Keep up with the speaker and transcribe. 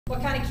What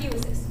kind of cue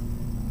is this?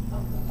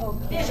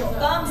 Visual,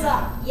 thumbs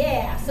up.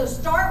 Yeah, so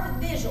start with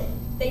visual.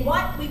 We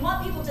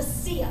want people to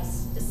see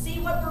us, to see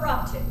what we're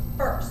up to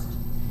first.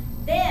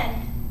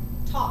 Then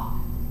talk,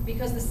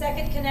 because the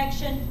second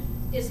connection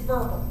is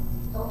verbal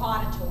or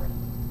auditory.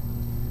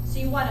 So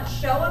you want to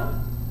show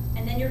them,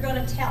 and then you're going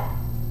to tell them.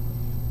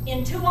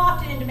 And too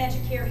often in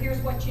dementia care, here's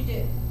what you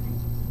do.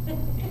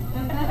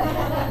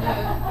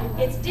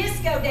 It's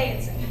disco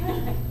dancing.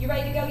 You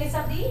ready to go get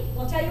something to eat?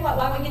 Well, tell you what,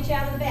 why don't we get you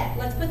out of the bed?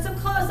 Let's put some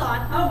clothes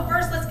on. Oh,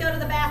 first let's go to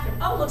the bathroom.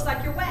 Oh, looks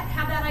like you're wet.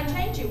 How about I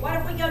change you? What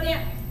if we go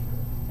down?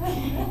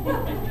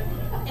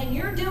 And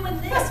you're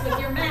doing this with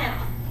your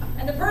mouth.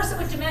 And the person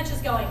with dementia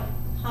is going,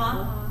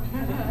 huh?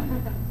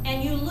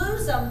 And you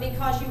lose them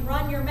because you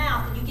run your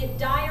mouth and you get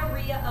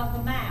diarrhea of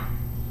the mouth.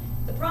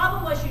 The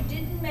problem was you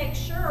didn't make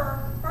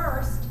sure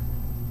first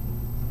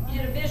you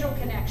did a visual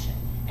connection.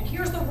 And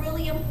here's the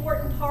really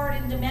important part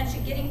in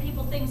dementia, getting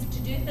people to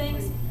do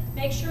things.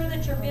 Make sure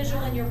that your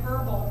visual and your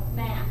verbal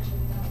match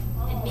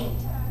and meet.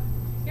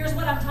 Here's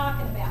what I'm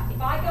talking about.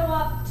 If I go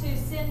up to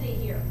Cindy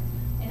here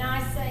and I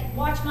say,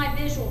 watch my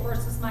visual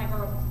versus my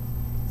verbal.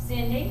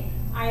 Cindy,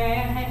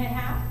 yeah,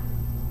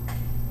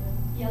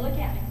 look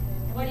at me.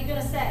 And what are you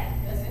going to say?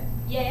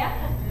 Yeah?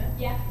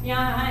 Yeah?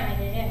 Yeah.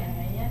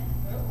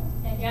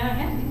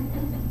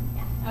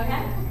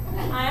 Okay?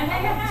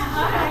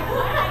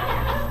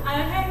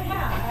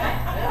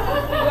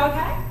 You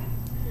okay?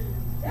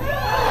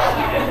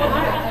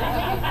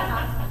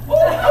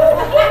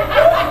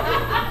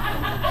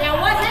 Now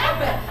what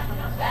happened?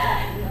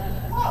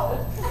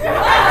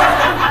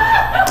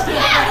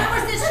 Yeah, there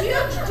was this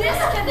huge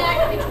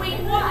disconnect between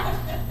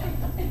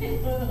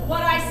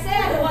what I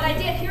said and what I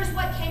did. Here's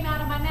what came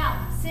out of my mouth.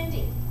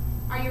 Cindy,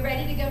 are you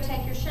ready to go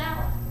take your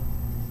shower?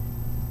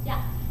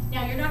 Yeah.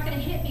 Now you're not going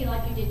to hit me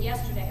like you did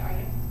yesterday, are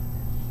you?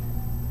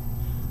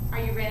 Are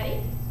you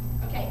ready?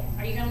 Okay,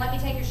 are you going to let me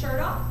take your shirt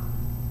off?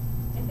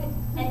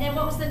 And then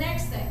what was the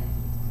next thing?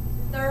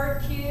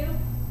 Third cue,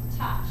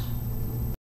 touch.